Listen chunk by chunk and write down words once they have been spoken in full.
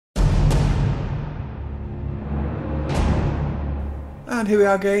And here we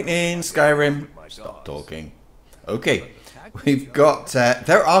are again in Skyrim. Stop talking. Okay, we've got,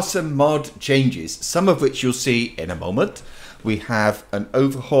 there are some mod changes, some of which you'll see in a moment. We have an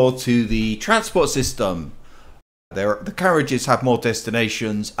overhaul to the transport system. The carriages have more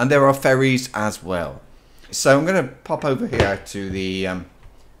destinations, and there are ferries as well. So I'm going to pop over here to the,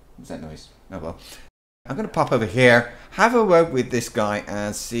 what's that noise? Oh well. I'm going to pop over here, have a word with this guy,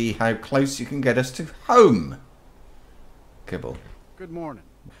 and see how close you can get us to home. Kibble. Good morning.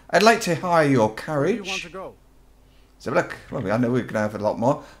 I'd like to hire your carriage. Where do you want to go? So look, well, I know we're going to have a lot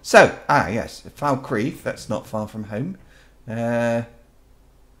more. So, yes, Falkreath, that's not far from home. Yeah,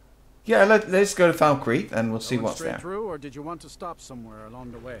 let's go to Falkreath and we'll see what's there. Straight through, or did you want to stop somewhere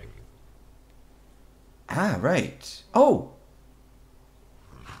along the way? Right. Oh.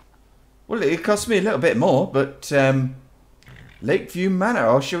 Well, it cost me a little bit more, but Lakeview Manor,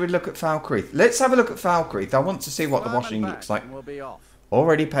 or should we look at Falkreath? Let's have a look at Falkreath. I want to see what the washing looks like. We'll be off.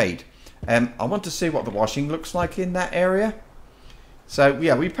 Already paid. I want to see what the washing looks like in that area. So,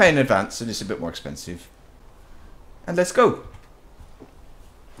 yeah, we pay in advance and it's a bit more expensive. And let's go.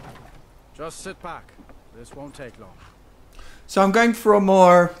 Just sit back. This won't take long. So I'm going for a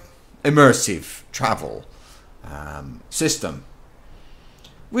more immersive travel system,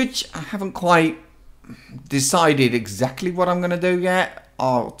 which I haven't quite decided exactly what I'm going to do yet.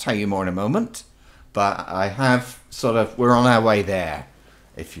 I'll tell you more in a moment. But I have sort of, we're on our way there,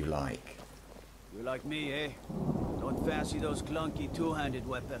 if you like. You're like me, eh? Don't fancy those clunky two-handed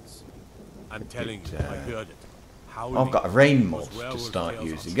weapons. I'm telling you, I heard it. I've got a rain mod to start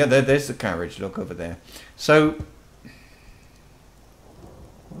using. Yeah, there's the carriage. Look over there. So,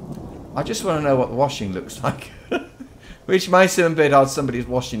 I just want to know what the washing looks like. Which might seem a bit odd. Somebody's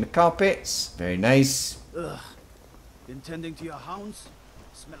washing the carpets. Very nice. Ugh. Intending to your hounds?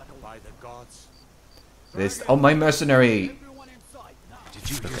 Smell like a... By the gods. This, oh, my mercenary. Did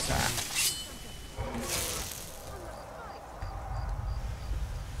you hear that?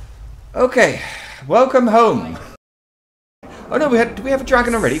 Okay, welcome home. Oh no, did we have a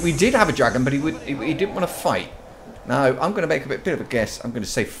dragon already? We did have a dragon, but he didn't want to fight. Now, I'm going to make a bit of a guess. I'm going to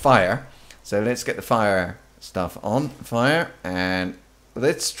say fire. So let's get the fire stuff on. Fire, and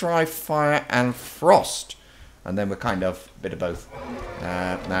let's try fire and frost. And then we're kind of a bit of both.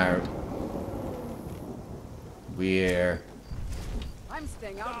 Now,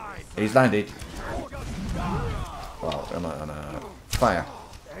 he's landed. Well, on a fire.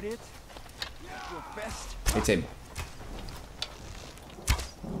 It's him.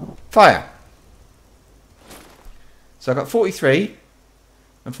 Fire. So I got 43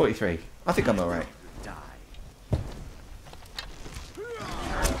 and 43. I think I'm alright.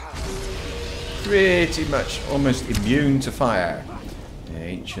 Pretty much almost immune to fire. The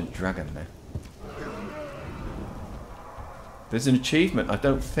ancient dragon there. There's an achievement. I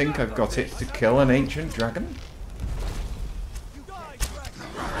don't think I've got it to kill an ancient dragon.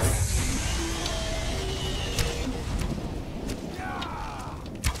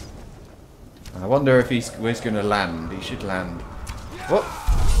 I wonder if he's going to land. He should land. What?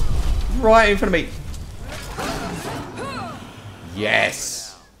 Right in front of me.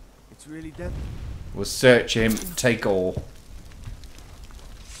 Yes. It's really dead. We'll search him. Take all.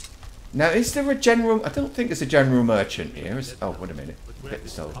 Now, is there a general... I don't think there's a general merchant here. Oh, wait a minute. Get the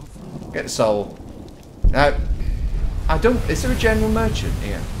soul. Get the soul. Now, I don't... Is there a general merchant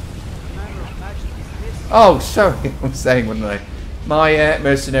here? Oh, sorry. I was saying, wasn't I? My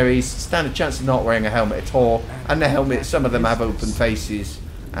mercenaries stand a chance of not wearing a helmet at all. And the helmet, some of them have open faces.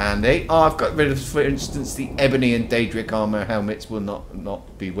 And they... Oh, I've got rid of, for instance, the Ebony and Daedric armor helmets will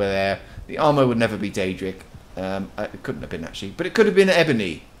not be there. The armor would never be Daedric. It couldn't have been, actually. But it could have been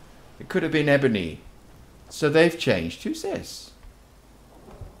Ebony. It could have been Ebony. So they've changed. Who's this?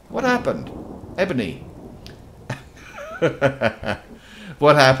 What happened? Ebony.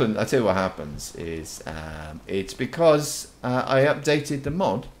 What happened? I'll tell you what happens is it's because I updated the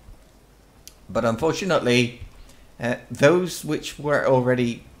mod, but unfortunately those which were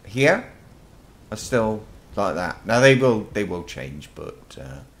already here are still like that. Now they will change, but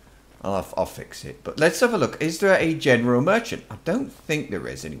I'll fix it. But let's have a look. Is there a general merchant? I don't think there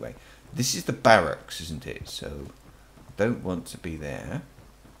is anyway. This is the barracks, isn't it? So I don't want to be there.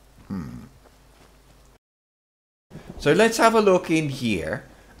 So let's have a look in here.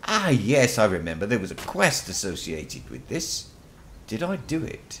 Ah, yes, I remember. There was a quest associated with this. Did I do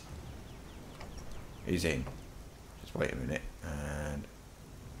it? He's in. Just wait a minute. And...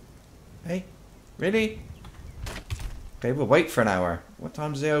 Hey? Really? Okay, we'll wait for an hour. What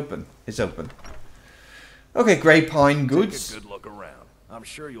time does it open? It's open. Okay, Grey Pine Goods. Take a good look around. I'm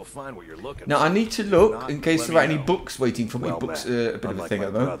sure you'll find what you're looking Now for. I need to If look not, in case let there are me any know. books waiting for me. Well Books met. are a bit of a Unlike thing my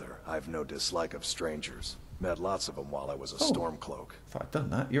at the moment. brother, I've no dislike of strangers. Met lots of them while I was a Oh. Stormcloak. If I'd done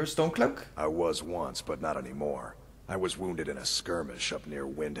that, you're a Stormcloak? I was once, but not anymore. I was wounded in a skirmish up near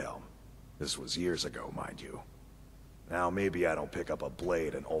Windhelm. This was years ago, mind you. Now maybe I don't pick up a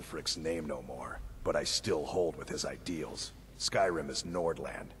blade in Ulfric's name no more, but I still hold with his ideals. Skyrim is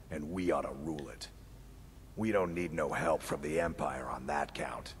Nordland, and we ought to rule it. We don't need no help from the Empire on that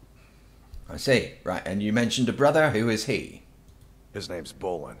count. I see. Right, and you mentioned a brother. Who is he? His name's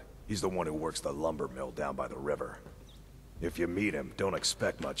Bolin. He's the one who works the lumber mill down by the river. If you meet him, don't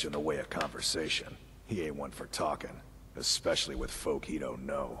expect much in the way of conversation. He ain't one for talking, especially with folk he don't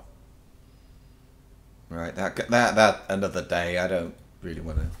know. Right, that another day. I don't really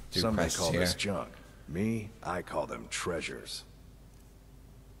want to do Some may quests call here. this junk. Me, I call them treasures.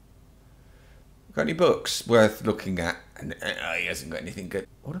 Got any books worth looking at? And he hasn't got anything good.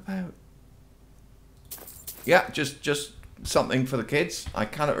 What about? Yeah, just something for the kids. I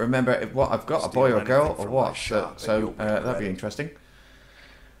cannot remember what I've got, a boy or a girl or what. So that'd be interesting.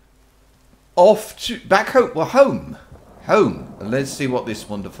 Off to back home. Well, home. And let's see what this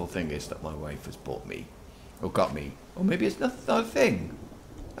wonderful thing is that my wife has bought me, or got me, or maybe it's another thing.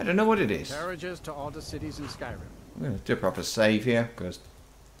 I don't know what it is. Carriages to all the cities in Skyrim. I'm going to do a proper save here because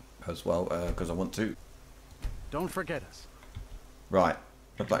I want to. Don't forget us. Right,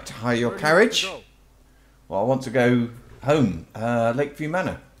 I'd like to hire your Where do you want carriage. to go? Well, I want to go home, Lakeview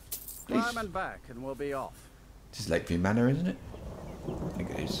Manor. Please. Climb and back, and we'll be off. This is Lakeview Manor, isn't it? I think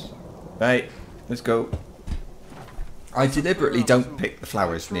it is. Right, let's go. I deliberately don't pick the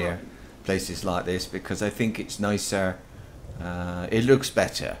flowers near places like this because I think it's nicer. It looks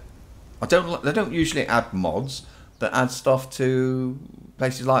better. They don't usually add mods that add stuff to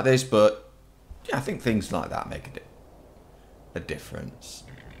places like this, but yeah, I think things like that make a difference.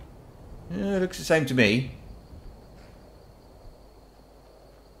 Yeah, it looks the same to me.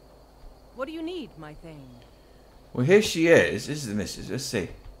 What do you need, my thane? Well, here she is. This is the missus. Let's see.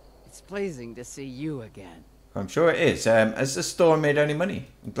 It's pleasing to see you again. I'm sure it is. Has the store made any money?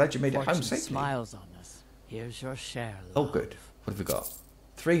 I'm glad you made it home Fortune safely. smiles on us. Here's your share, Oh, love. good. What have we got?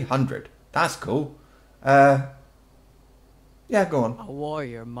 300. That's cool. Yeah, go on. A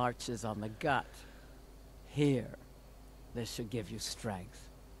warrior marches on the gut. Here. This should give you strength.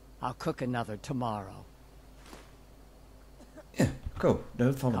 I'll cook another tomorrow. Yeah, cool.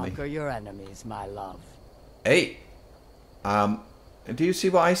 No, follow me. Conquer your enemies, my love. Hey, do you see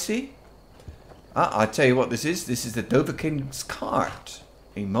what I see? I'll tell you what this is. This is the Dovahkiin's Cart,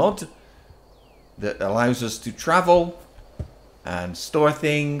 a mod that allows us to travel and store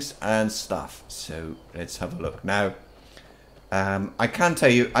things and stuff. So let's have a look now. I can tell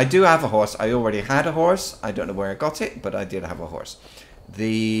you, I do have a horse. I already had a horse. I don't know where I got it, but I did have a horse.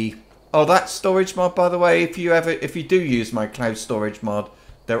 That storage mod, by the way, if you do use my cloud storage mod,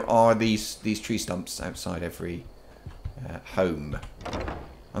 there are these tree stumps outside every home.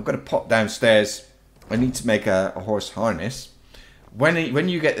 I'm going to pop downstairs. I need to make a horse harness. When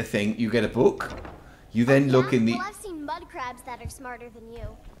you get the thing, you get a book. You then look in the... Well, I've seen mud crabs that are smarter than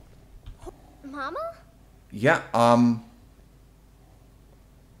you. Mama? Yeah,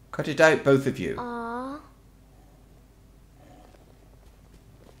 cut it out, both of you. Aww.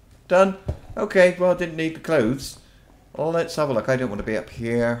 Done. Okay, well, I didn't need the clothes. Well, let's have a look. I don't want to be up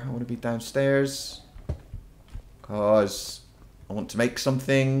here. I want to be downstairs. Because I want to make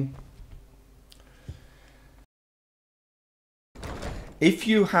something. If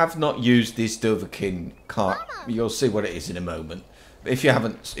you have not used this Dovahkiin cart, you'll see what it is in a moment. But if you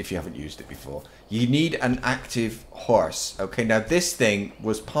haven't used it before, you need an active horse. Okay, now this thing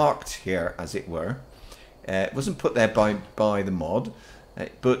was parked here, as it were. It wasn't put there by the mod,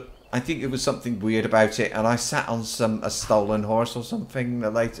 but I think it was something weird about it, and I sat on a stolen horse or something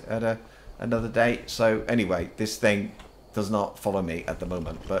at another date. So anyway, this thing does not follow me at the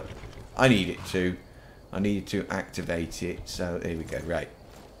moment, but I need it to. I need to activate it. So there we go. Right.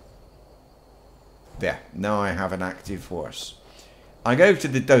 There. Now I have an active horse. I go to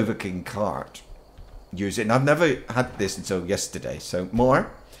the Dovahkiin cart. Use it. And I've never had this until yesterday. So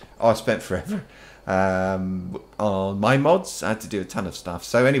more. I spent forever. On my mods, I had to do a ton of stuff.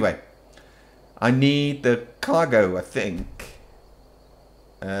 So anyway, I need the cargo, I think.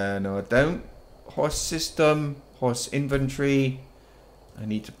 No, I don't. Horse system, horse inventory. I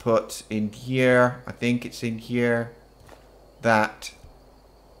need to put in here. I think it's in here. That.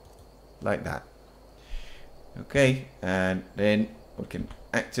 Like that. Okay, and then we can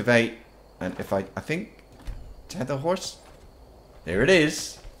activate. And if I think, tether horse. There it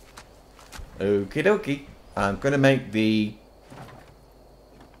is. Okie dokie. I'm going to make the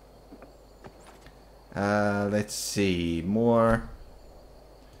Let's see. More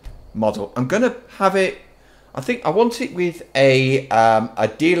model. I'm going to have it... I think I want it with a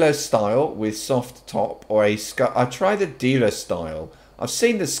dealer style with soft top, or a skull. I try the dealer style. I've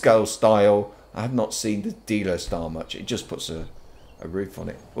seen the skull style. I have not seen the dealer style much. It just puts a roof on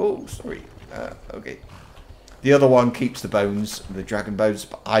it. Oh, sorry. Okay. The other one keeps the bones, the dragon bones,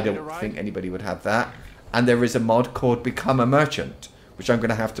 but I don't think anybody would have that. And there is a mod called Become a Merchant, which I'm going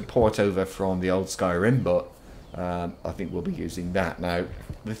to have to port over from the old Skyrim, but I think we'll be using that now.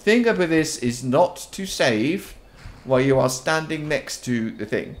 The thing about this is not to save while you are standing next to the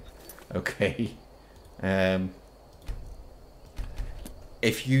thing. Okay.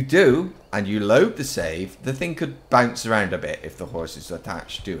 If you do, and you load the save, the thing could bounce around a bit if the horse is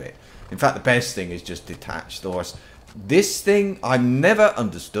attached to it. In fact, the best thing is just detach the horse. This thing, I've never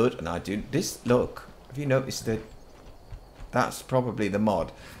understood, and I do... This, look, have you noticed that? That's probably the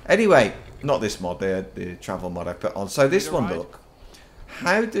mod. Anyway, not this mod, the travel mod I put on. So this one, look.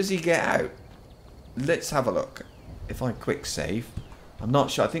 How does he get out? Let's have a look. If I quick save, I'm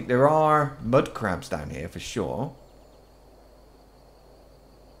not sure. I think there are mud crabs down here for sure.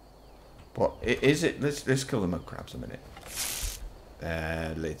 What is it? Let's kill the mud crabs a minute.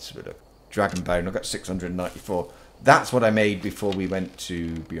 Let's have a look. Dragon bone. I've got 694. That's what I made before we went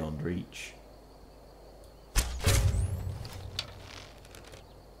to Beyond Reach.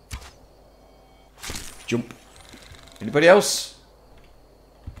 Jump. Anybody else?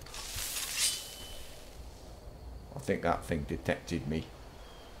 I think that thing detected me.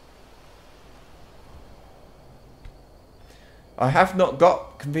 I have not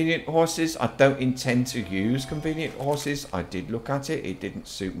got convenient horses. I don't intend to use convenient horses. I did look at it. It didn't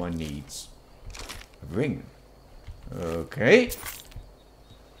suit my needs. A ring. Okay.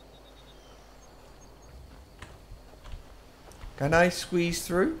 Can I squeeze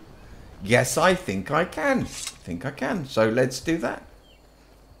through? Yes, I think I can. So let's do that.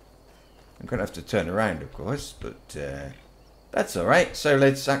 I'm going to have to turn around, of course, but that's all right. So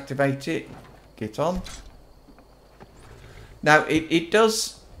let's activate it. Get on. Now, it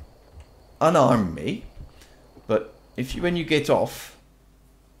does unarm me, but when you get off,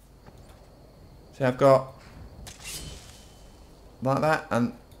 see, I've got like that,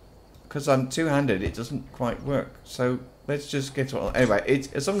 and because I'm two-handed, it doesn't quite work. So let's just get on. Anyway,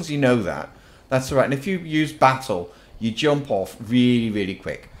 as long as you know that, that's all right. And if you use battle, you jump off really, really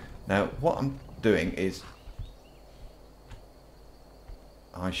quick. Now, what I'm doing is,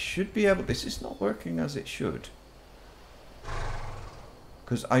 I should be able. This is not working as it should.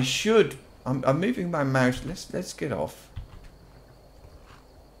 Because I should... I'm moving my mouse. Let's get off.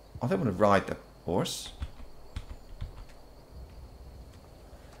 I don't want to ride the horse.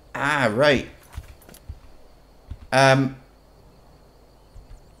 Ah, right.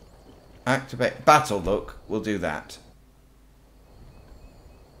 Activate battle. Look, we'll do that.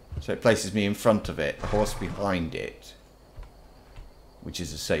 So it places me in front of it, the horse behind it, which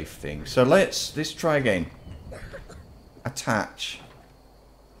is a safe thing. So let's try again. Attach.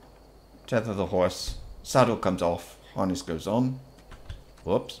 Tether the horse. Saddle comes off. Harness goes on.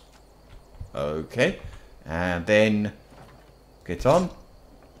 Whoops. Okay. And then get on.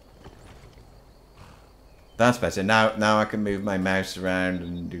 That's better. Now I can move my mouse around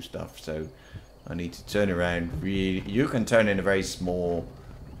and do stuff. So I need to turn around. Really, you can turn in a very small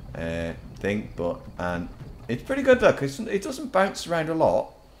thing, but it's pretty good. Look, it doesn't bounce around a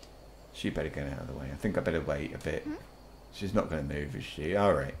lot. She better get out of the way. I think I better wait a bit. She's not going to move, is she?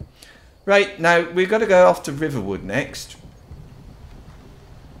 All right. Right, now we've got to go off to Riverwood next.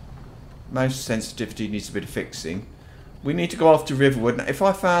 Mouse sensitivity needs a bit of fixing. We need to go off to Riverwood. Now, if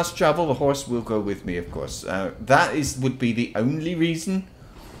I fast travel, the horse will go with me, of course. That would be the only reason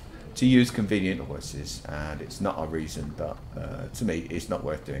to use convenient horses. And it's not a reason, but to me, it's not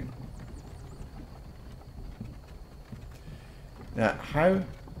worth doing. Now, how...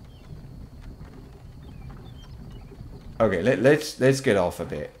 Okay, let's get off a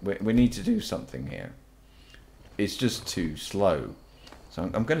bit. We need to do something here. It's just too slow. So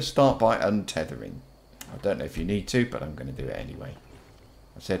I'm going to start by untethering. I don't know if you need to, but I'm going to do it anyway.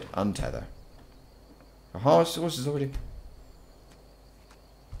 I said untether. The horse is already...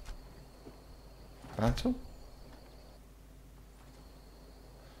 Battle?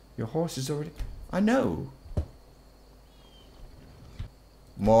 Your horse is already... I know.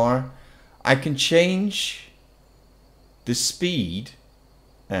 More. I can change... the speed.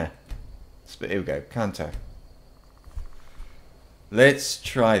 Here we go. Canter. Let's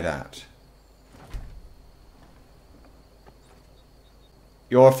try that.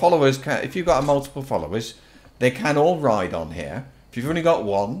 Your followers can, if you've got multiple followers, they can all ride on here. If you've only got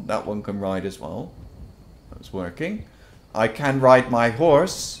one, that one can ride as well. That's working. I can ride my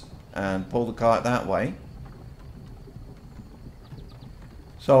horse and pull the cart that way.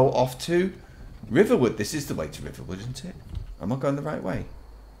 So off to Riverwood. This is the way to Riverwood, isn't it? Am I going the right way?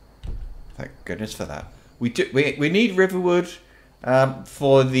 Thank goodness for that. We need Riverwood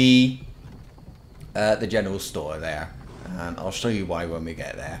for the general store there, and I'll show you why when we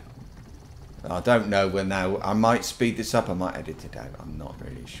get there. I don't know when now. I might speed this up. I might edit it out. I'm not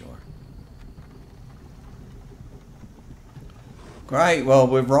really sure. Great. Well,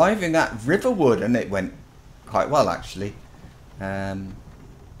 we're arriving at Riverwood, and it went quite well actually.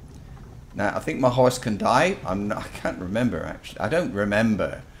 Now I think my horse can die. I can't remember actually. I don't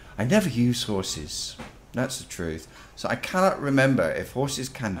remember. I never use horses. That's the truth. So I cannot remember if horses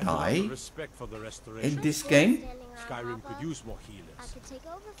can die Respect for the restoration. in this game. Standing around, Skyrim could Papa. use more I healers. could take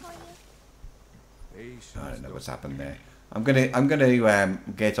over for you. I don't know what's happened there. I'm gonna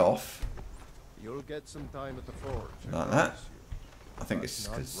get off You'll get some time at the forge. like that. I think it's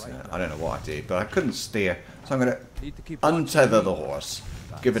because I don't know what I did, but I couldn't steer, so I'm gonna untether the horse,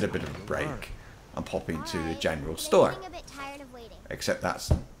 give it a bit of a break, and pop into the general store. Getting a bit tired of waiting. Except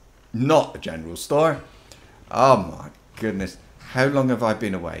that's not a general store. Oh my goodness, how long have I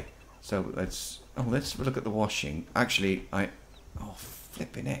been away? So let's look at the washing. Actually, oh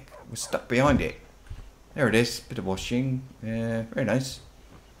flipping heck, we're stuck behind it. There it is, bit of washing. Yeah, very nice.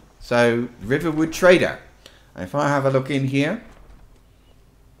 So Riverwood Trader. And if I have a look in here,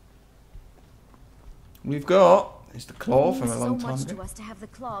 we've got, it's the claw from a long time ago.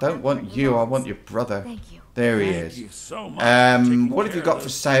 Don't want you, I want your brother. Thank you. There he Thank you is. so much. Taking What have you care got of for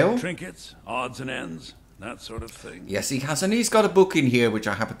the sale? Trinkets, odds and ends, that sort of thing. Yes, he has, and he's got a book in here which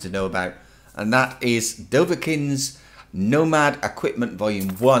I happen to know about, and that is Dovahkiin's Nomad Equipment Volume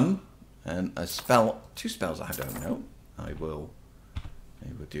 1, and two spells I don't know. I will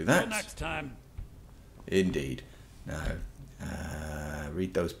do that. Till next time. Indeed. Now,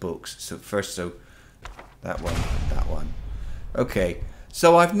 read those books. So first, that one. Okay,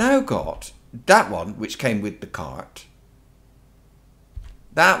 so I've now got that one, which came with the cart.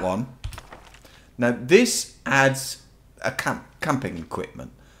 That one. Now, this adds a camping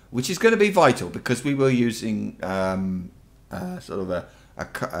equipment, which is going to be vital because we were using sort of a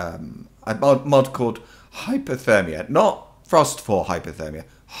mod called hypothermia, not frostfall hypothermia,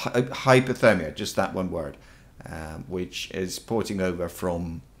 hypothermia, just that one word, which is porting over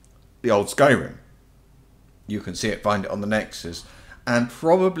from the old Skyrim. You can see it, find it on the Nexus, and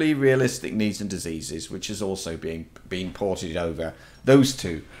probably Realistic Needs and Diseases, which is also being ported over. Those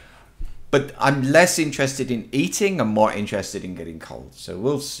two. But I'm less interested in eating. I'm more interested in getting cold. So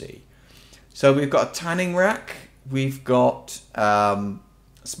we'll see. So we've got a tanning rack. We've got a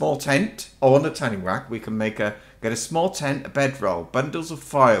small tent. Oh, on the tanning rack, we can get a small tent, a bedroll, bundles of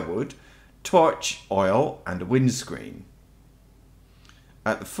firewood, torch, oil, and a windscreen.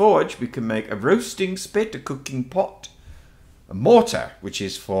 At the forge, we can make a roasting spit, a cooking pot, a mortar, which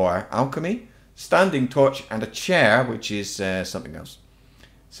is for alchemy, standing torch, and a chair, which is something else.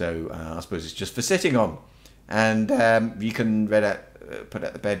 So I suppose it's just for sitting on. And you can put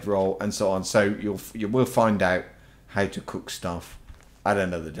out the bedroll and so on. So you will find out how to cook stuff at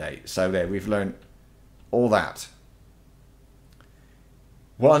another day. So there, we've learned all that.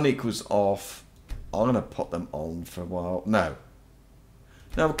 1 equals off. I'm going to put them on for a while. No,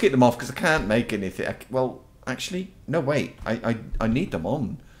 we'll keep them off because I can't make anything. Well, actually, no, wait. I need them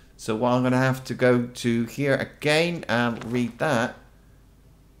on. So I'm going to have to go to here again and read that.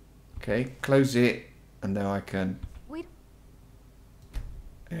 Okay, close it, and now I can.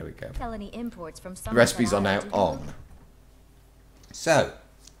 There we go. Felony imports from The recipes are now on. So,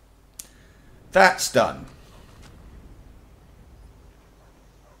 that's done.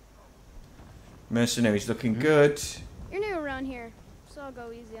 Mercenary's looking good. You're new around here, so I'll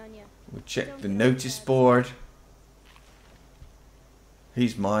go easy on you. We'll check the notice board.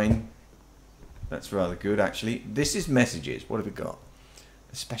 He's mine. That's rather good, actually. This is messages. What have we got?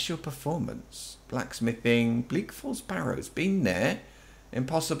 A special performance. Blacksmithing. Bleak Falls Barrows. Been there.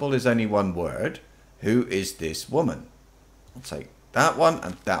 Impossible is only one word. Who is this woman? I'll take that one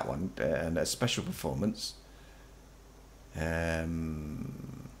and that one. And a special performance. I'll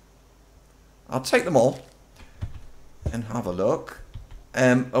take them all. And have a look.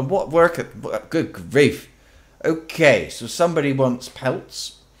 And what work? Good grief. Okay, so somebody wants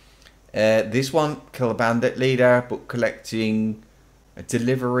pelts. This one, kill a bandit leader, book collecting, a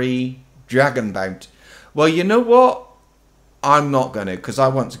delivery, dragon bounty. Well, you know what? I'm not going to, because I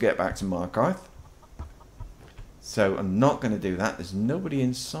want to get back to Markarth. So I'm not going to do that. There's nobody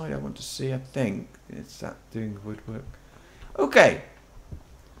inside I want to see, I think. It's that doing woodwork. Okay.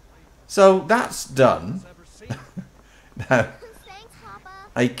 So that's done. Now, Thanks, Papa.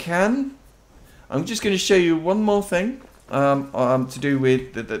 I can. I'm just going to show you one more thing to do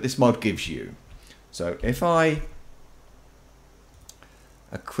with that this mod gives you. So if I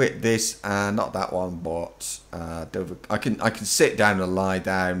quit this, not that one, but I can sit down and lie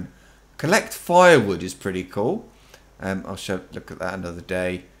down. Collect firewood is pretty cool. I'll look at that another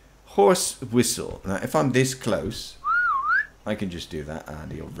day. Horse whistle. Now, if I'm this close, I can just do that,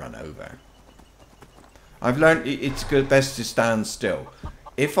 and he'll run over. I've learned it's best to stand still.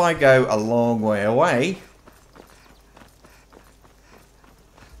 If I go a long way away,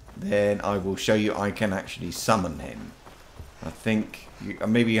 then I will show you I can actually summon him. I think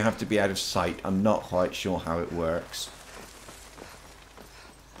maybe you have to be out of sight. I'm not quite sure how it works.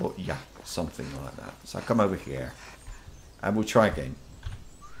 But yeah, something like that. So I come over here and we'll try again.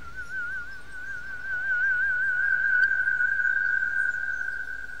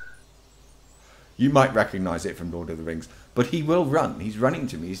 You might recognize it from Lord of the Rings, but he will run. He's running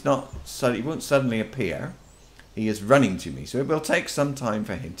to me. He won't suddenly appear. He is running to me, so it will take some time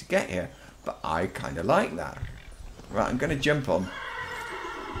for him to get here. But I kind of like that. Right, I'm going to jump on.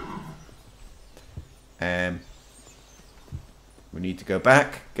 We need to go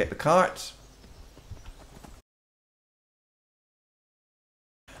back, get the cart.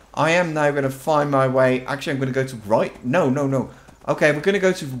 I am now going to find my way. Actually, I'm going to go to right. No. Okay, we're going to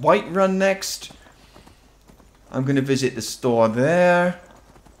go to Whiterun next. I'm going to visit the store there.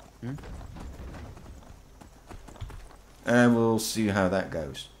 And we'll see how that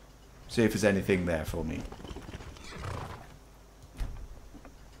goes. See if there's anything there for me.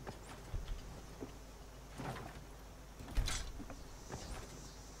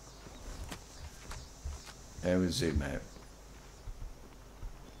 And we'll zoom out.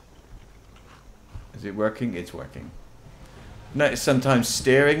 Is it working? It's working. Notice sometimes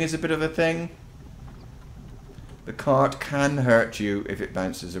steering is a bit of a thing. The cart can hurt you if it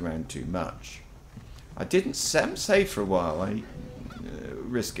bounces around too much. I didn't save for a while. I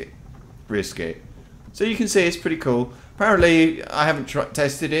risk it. So you can see it's pretty cool. Apparently, I haven't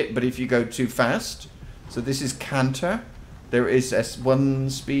tested it, but if you go too fast, so this is canter. There is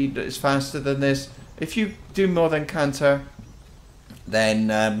S1 speed that is faster than this. If you do more than canter,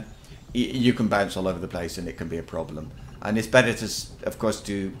 then you can bounce all over the place, and it can be a problem. And it's better to, of course,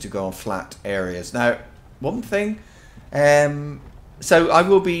 to go on flat areas. Now, one thing, so I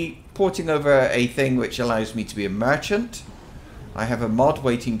will be porting over a thing which allows me to be a merchant. I have a mod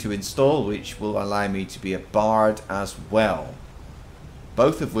waiting to install which will allow me to be a bard as well.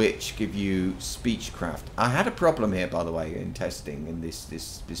 Both of which give you speechcraft. I had a problem here, by the way, in testing in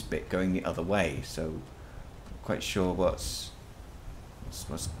this bit going the other way, so I'm quite sure what's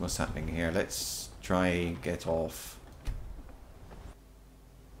happening here. Let's try and get off.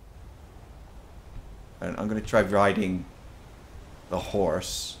 And I'm going to try riding the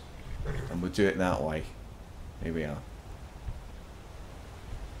horse, and we'll do it that way. Here we are.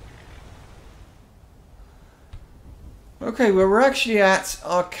 Okay, well, we're actually at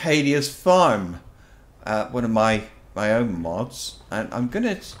Arcadia's farm, one of my own mods, and I'm going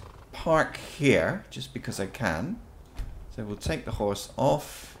to park here just because I can. So we'll take the horse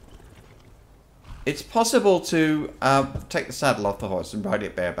off. It's possible to take the saddle off the horse and ride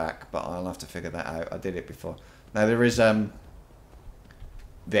it bareback, but I'll have to figure that out. I did it before. Now there is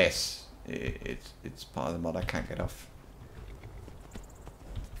this. It's part of the mod. I can't get off.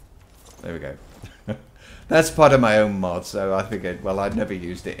 There we go. That's part of my own mod, so I figured, well, I'd never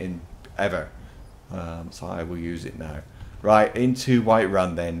used it in ever, so I will use it now. Right, into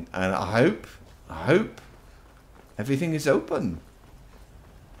Whiterun then, and I hope everything is open.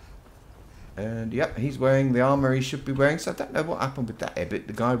 And yep, he's wearing the armor he should be wearing. So I don't know what happened with that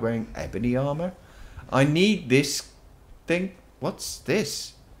the guy wearing ebony armor. I need this thing. What's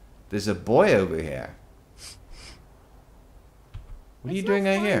this? There's a boy over here. What are you doing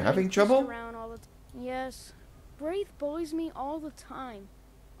out here? Having trouble? Yes. Braith bullies me all the time.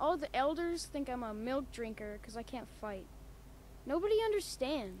 All the elders think I'm a milk drinker because I can't fight. Nobody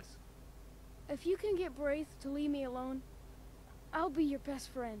understands. If you can get Braith to leave me alone, I'll be your best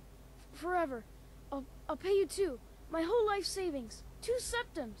friend. Forever. I'll pay you too. My whole life savings. 2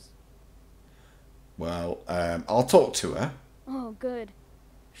 septims. Well, I'll talk to her. Oh, good.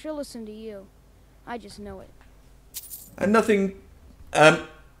 She'll listen to you. I just know it. And nothing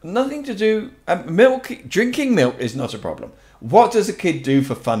to do. Drinking milk is not a problem. What does a kid do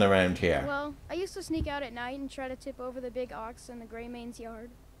for fun around here? Well, I used to sneak out at night and try to tip over the big ox in the Greymane's yard.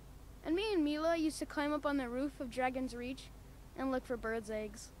 And me and Mila used to climb up on the roof of Dragon's Reach and look for birds'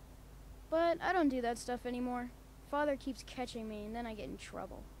 eggs. But I don't do that stuff anymore. Father keeps catching me, and then I get in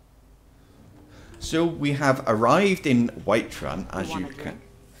trouble. So we have arrived in Whiterun, as you can.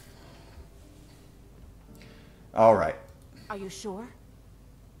 All right. Are you sure?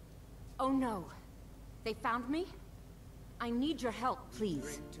 Oh no. They found me? I need your help,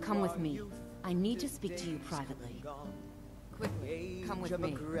 please. Come with me. I need to speak to you privately. Quickly, come with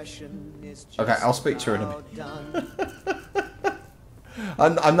me. Okay, I'll speak to her in a minute.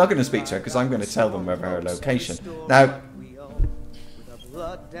 I'm not going to speak to her because I'm going to tell them where her location. Now,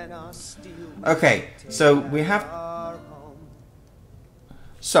 okay, so we have...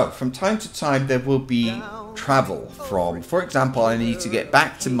 So, from time to time there will be travel from... For example, I need to get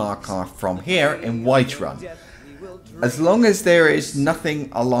back to Markarth from here in Whiterun. As long as there is nothing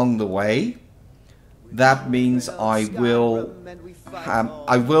along the way, that means I will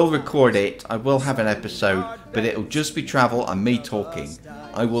record it. I will have an episode, but it'll just be travel and me talking.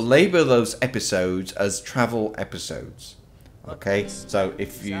 I will label those episodes as travel episodes. Okay, so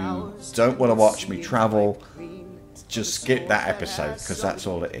if you don't want to watch me travel, just skip that episode because that's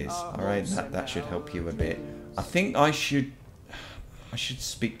all it is. All right, that should help you a bit. I think I should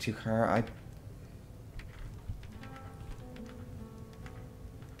speak to her.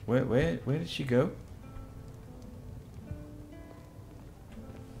 Where did she go?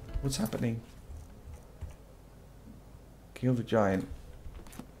 What's happening? Kill the giant.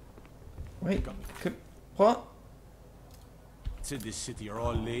 Wait, what? In this city are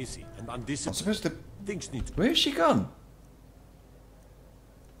all lazy and undisciplined. I'm supposed to... Things need to... Where's she gone?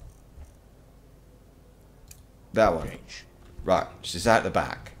 That one. Right, she's out the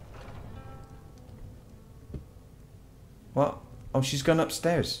back. What? Oh, she's gone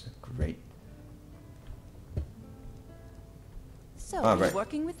upstairs. Great. So, are you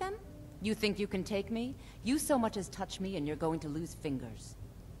working with them? You think you can take me? You so much as touch me and you're going to lose fingers.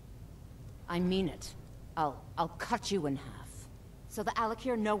 I mean it. I'll cut you in half. So the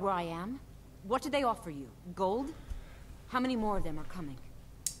Alakir know where I am? What did they offer you? Gold? How many more of them are coming?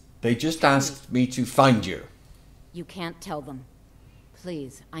 They just asked me to find you. You can't tell them.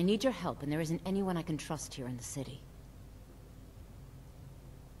 Please, I need your help and there isn't anyone I can trust here in the city.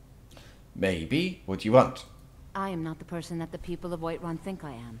 Maybe. What do you want? I am not the person that the people of Whiterun think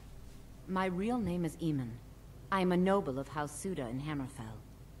I am. My real name is Eamon. I am a noble of House Suda in Hammerfell.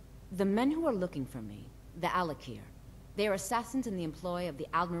 The men who are looking for me, the Alakir, they are assassins in the employ of the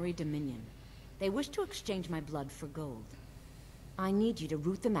Aldmeri Dominion. They wish to exchange my blood for gold. I need you to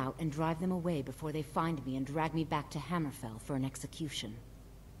root them out and drive them away before they find me and drag me back to Hammerfell for an execution.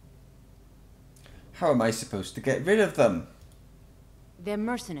 How am I supposed to get rid of them? They're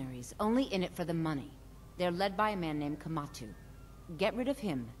mercenaries, only in it for the money. They're led by a man named Kamatu. Get rid of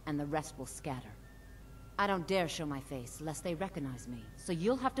him, and the rest will scatter. I don't dare show my face, lest they recognize me, so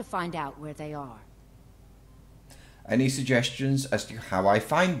you'll have to find out where they are. Any suggestions as to how I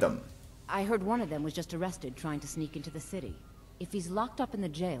find them? I heard one of them was just arrested trying to sneak into the city. If he's locked up in the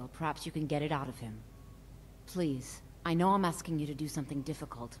jail, perhaps you can get it out of him. Please, I know I'm asking you to do something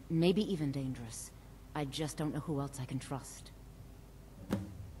difficult, maybe even dangerous. I just don't know who else I can trust.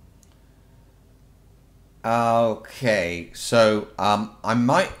 Okay, so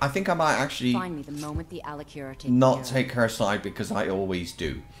I think I might actually find me the moment the Alakir not take her side because I always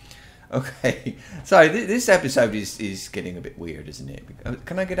do. Okay, sorry, this episode is getting a bit weird, isn't it?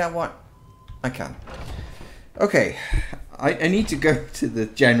 Can I get out what? I can. Okay, I need to go to the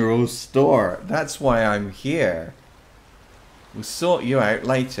general store. That's why I'm here. We'll sort you out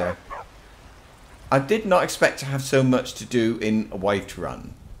later. I did not expect to have so much to do in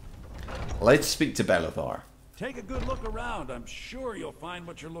Whiterun. Let's speak to Belethor. Take a good look around. I'm sure you'll find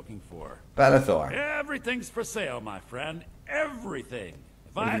what you're looking for. Belethor. Everything's for sale, my friend. Everything.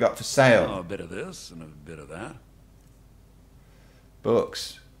 What have you got for sale? Oh, a bit of this and a bit of that.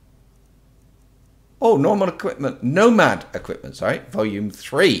 Books. Oh, normal equipment. Nomad equipment, sorry. Volume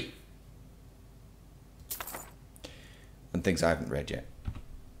 3. And things I haven't read yet.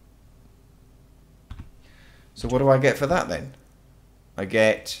 So what do I get for that then? I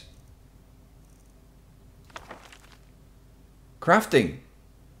get... crafting.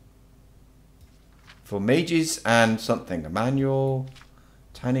 For mages and something. A manual.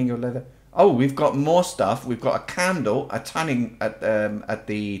 Tanning your leather. Oh, we've got more stuff. We've got a candle, a tanning at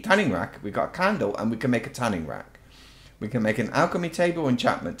the tanning rack. We've got a candle, and we can make a tanning rack. We can make an alchemy table,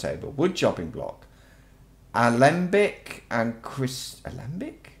 enchantment table, wood chopping block, alembic and crystal.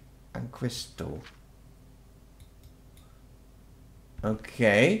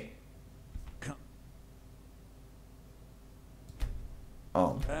 Okay.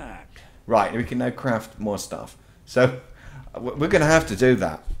 Oh, right. We can now craft more stuff. So we're going to have to do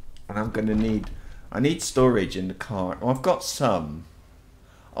that. And I'm going to need... I need storage in the cart. Oh, I've got some.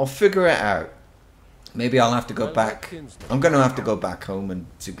 I'll figure it out. Maybe I'll have to go back. I'm going to have to go back home and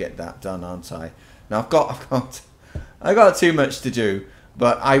to get that done, aren't I? Now I got too much to do,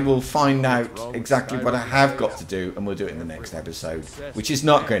 but I will find out exactly what I have got to do, and we'll do it in the next episode, which is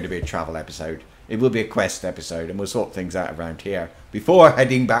not going to be a travel episode. It will be a quest episode, and we'll sort things out around here before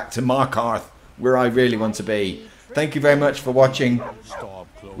heading back to Markarth, where I really want to be. Thank you very much for watching.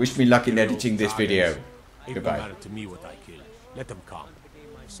 Wish me luck in editing this video. Goodbye. To me what I kill. Let them come.